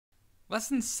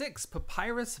Lesson 6,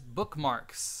 Papyrus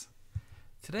Bookmarks.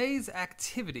 Today's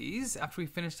activities, after we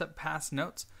finished up past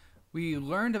notes, we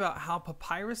learned about how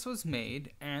papyrus was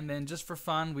made, and then just for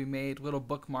fun, we made little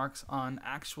bookmarks on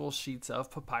actual sheets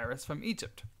of papyrus from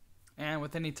Egypt. And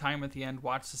with any time at the end,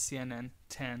 watch the CNN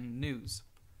 10 news.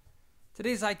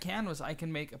 Today's I Can was I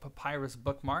can make a papyrus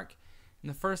bookmark. And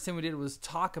the first thing we did was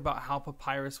talk about how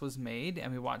papyrus was made,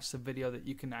 and we watched the video that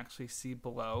you can actually see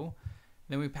below.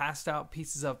 Then we passed out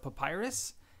pieces of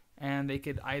papyrus, and they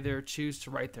could either choose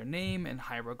to write their name in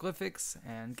hieroglyphics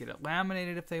and get it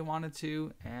laminated if they wanted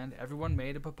to, and everyone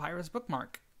made a papyrus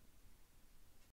bookmark.